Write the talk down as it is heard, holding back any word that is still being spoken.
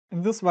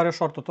In this very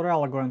short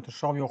tutorial, I'm going to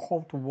show you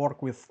how to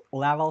work with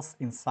levels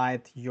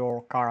inside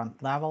your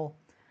current level,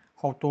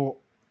 how to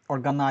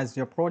organize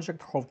your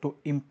project, how to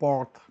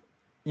import,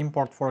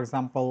 for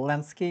example,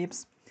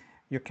 landscapes.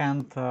 You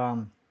can't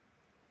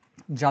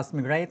just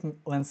migrate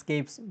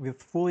landscapes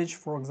with foliage,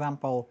 for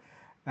example,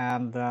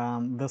 and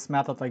this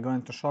method I'm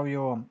going to show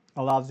you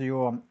allows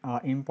you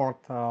import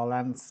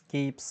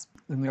landscapes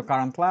in your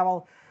current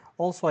level.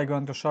 Also, I'm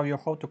going to show you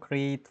how to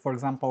create, for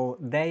example,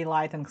 day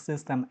lighting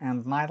system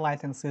and night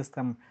lighting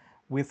system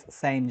with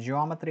same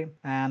geometry.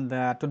 And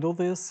to do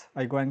this,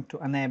 I'm going to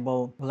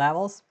enable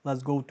levels.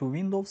 Let's go to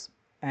Windows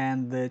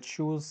and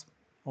choose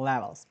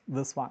levels,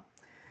 this one.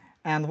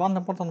 And one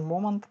important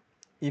moment,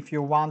 if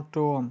you want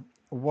to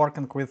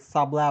working with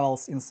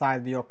sublevels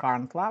inside your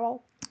current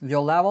level,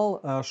 your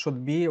level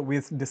should be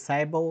with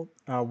disable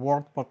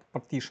word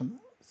partition.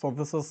 So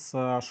this is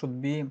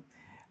should be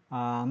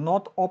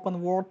not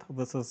open world.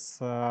 This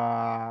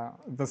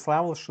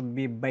level should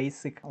be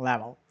basic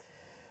level.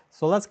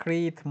 So let's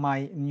create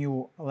my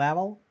new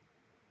level.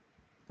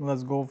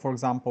 Let's go, for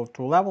example,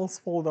 to levels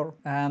folder,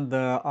 and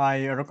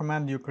I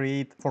recommend you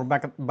create, for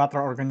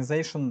better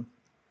organization,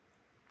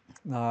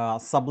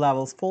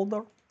 sublevels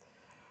folder.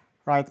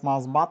 Right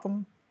mouse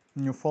button,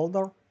 new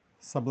folder,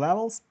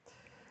 sublevels,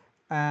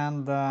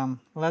 and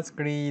let's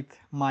create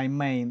my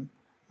main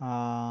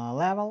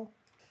level,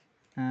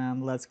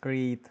 and let's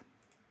create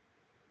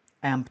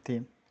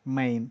empty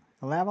main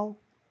level.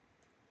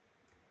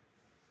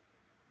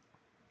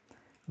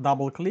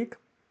 Double click,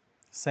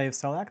 save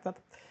selected,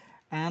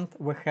 and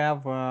we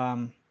have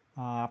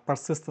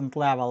persistent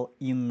level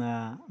in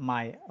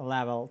my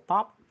level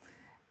tab,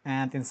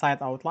 and inside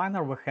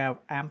outliner we have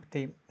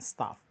empty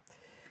stuff.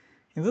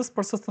 In this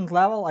persistent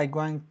level, I'm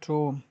going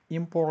to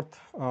import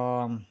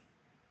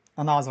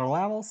another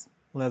levels.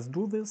 Let's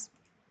do this.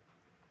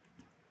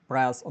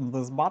 Press on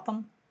this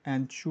button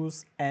and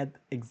choose Add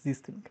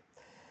Existing.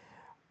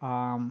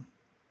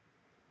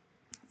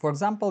 For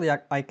example,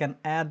 I can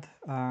add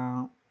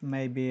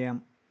maybe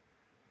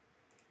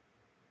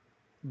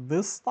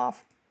this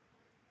stuff,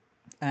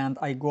 and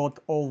I got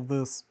all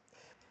this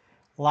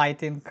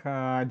lighting,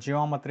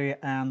 geometry,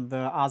 and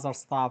other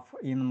stuff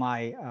in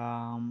my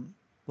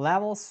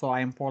levels. So I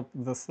import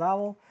this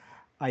level.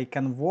 I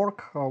can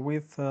work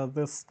with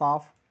this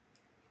stuff,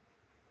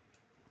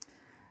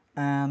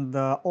 and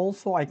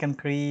also I can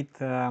create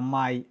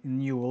my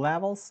new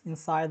levels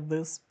inside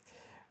this.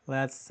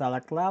 Let's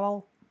select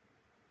level,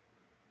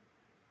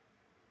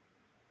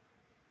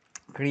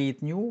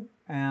 create new,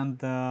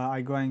 and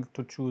I'm going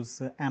to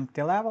choose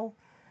empty level.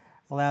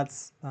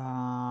 Let's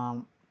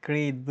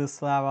create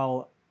this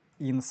level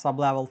in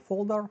sublevel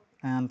folder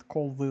and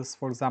call this,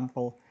 for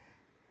example,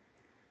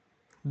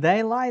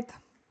 daylight.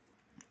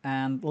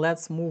 And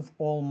let's move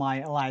all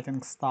my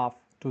lighting stuff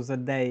to the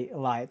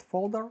daylight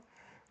folder.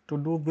 To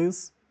do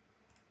this,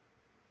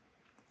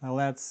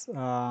 let's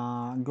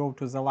go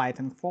to the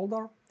lighting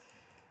folder,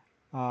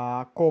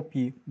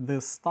 copy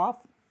this stuff,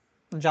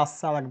 just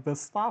select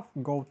this stuff,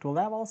 go to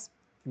levels,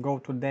 go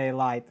to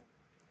daylight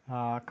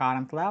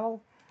current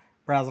level,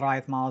 press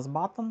right mouse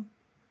button,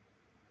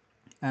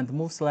 and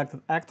move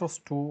selected actors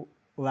to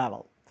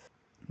level.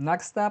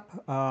 Next step,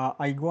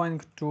 I'm going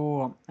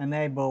to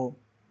enable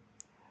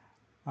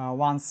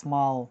one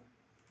small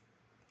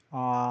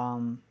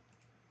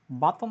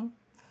button.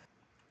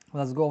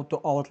 Let's go to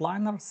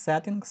outliner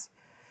settings,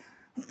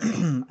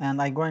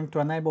 and I'm going to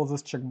enable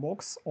this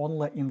checkbox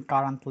only in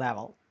current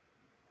level.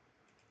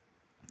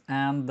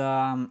 And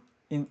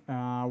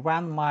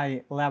when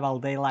my level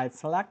daylight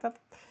selected,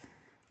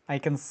 I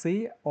can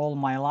see all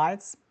my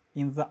lights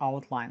in the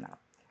outliner.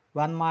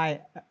 When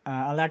my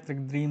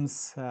Electric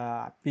Dreams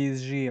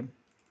PSG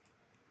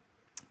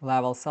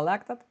level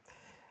selected,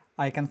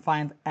 I can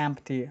find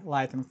empty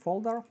lighting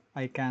folder.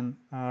 I can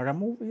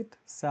remove it,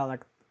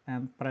 select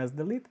and press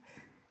delete,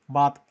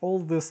 but all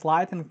this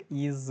lighting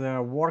is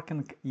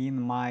working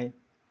in my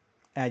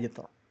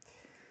editor.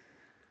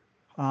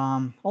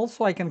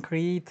 Also, I can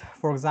create,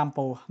 for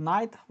example,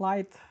 night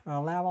light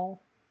level,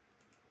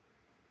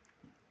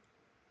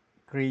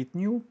 create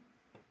new,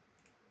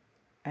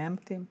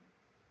 empty,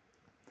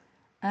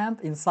 and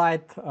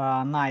inside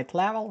night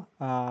level,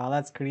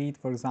 let's create,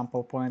 for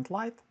example, point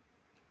light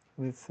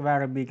with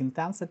very big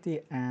intensity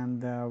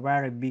and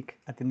very big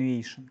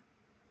attenuation.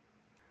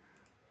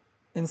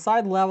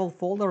 Inside level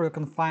folder, you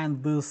can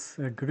find this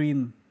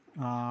green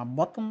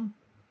button,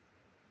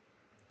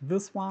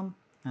 this one,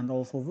 and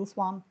also this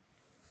one.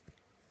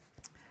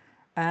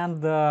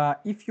 And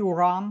if you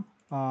run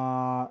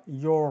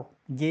your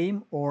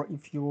game, or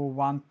if you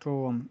want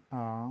to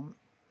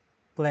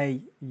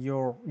play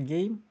your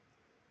game,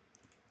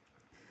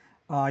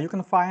 you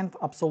can find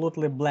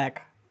absolutely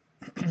black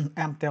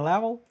empty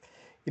level.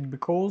 It's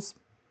because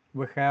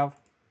we have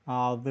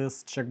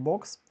this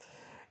checkbox.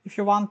 If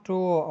you want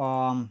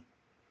to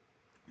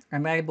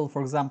enable,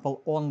 for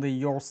example, only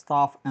your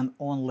stuff and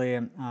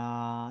only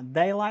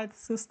daylight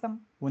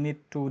system, we need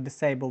to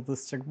disable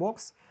this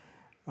checkbox.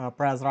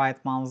 Press right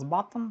mouse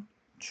button,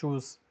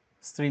 choose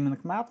streaming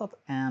method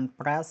and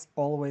press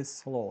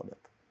always loaded.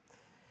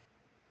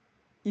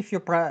 If you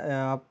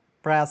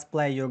press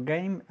play your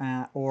game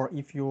or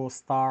if you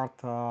start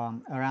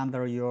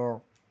render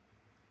your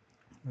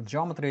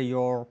geometry,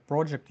 your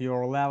project,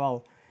 your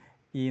level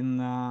in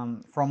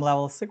from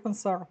level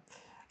sequencer,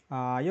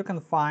 you can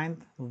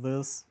find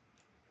this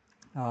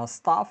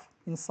stuff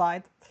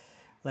inside.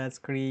 Let's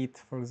create,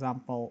 for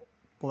example,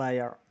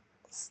 player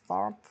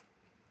start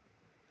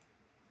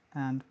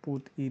and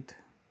put it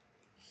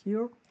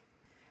here.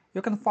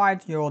 You can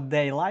find your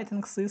day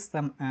lighting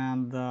system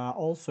and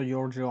also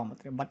your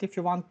geometry. But if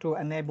you want to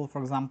enable,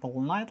 for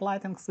example, night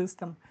lighting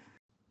system,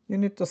 you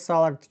need to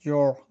select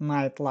your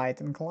night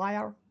lighting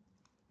layer,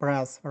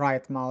 press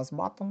right mouse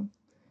button,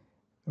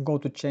 go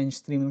to change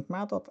streaming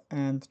method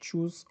and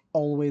choose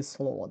always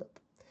loaded.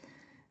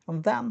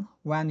 And then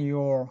when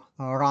you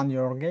run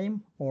your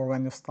game or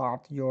when you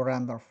start your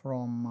render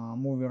from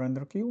movie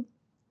render queue,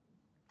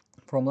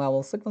 from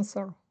level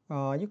sequencer,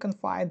 you can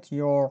find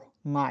your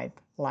night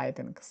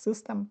lighting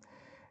system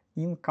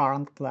in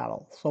current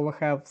level. So we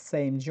have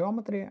same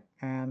geometry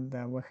and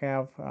we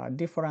have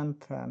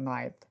different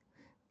night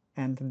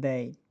and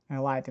day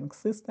lighting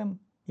system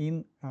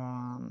in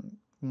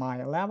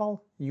my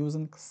level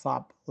using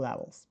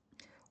SubLevels.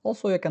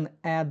 Also, you can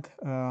add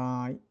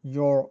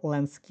your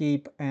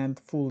landscape and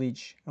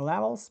foliage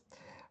levels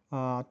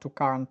to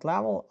current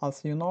level.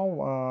 As you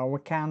know, we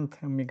can't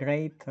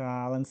migrate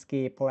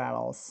landscape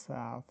levels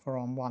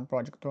from one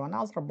project to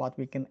another, but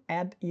we can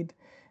add it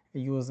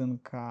using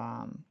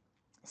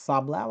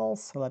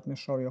SubLevels. Let me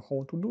show you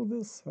how to do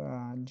this.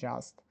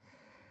 Just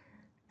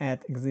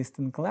add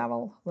existing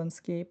level,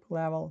 landscape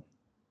level,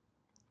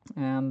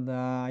 and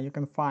you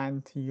can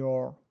find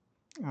your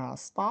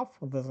stuff.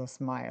 This is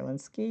my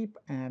landscape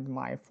and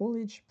my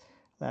foliage.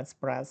 Let's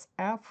press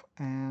F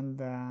and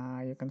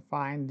you can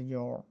find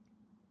your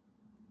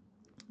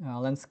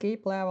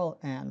landscape level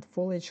and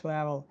foliage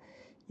level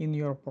in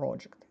your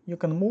project. You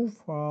can move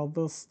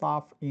this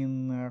stuff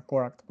in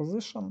correct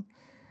position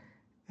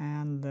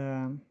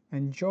and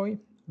enjoy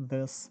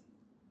this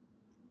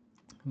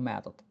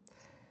method.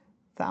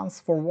 Thanks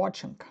for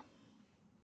watching.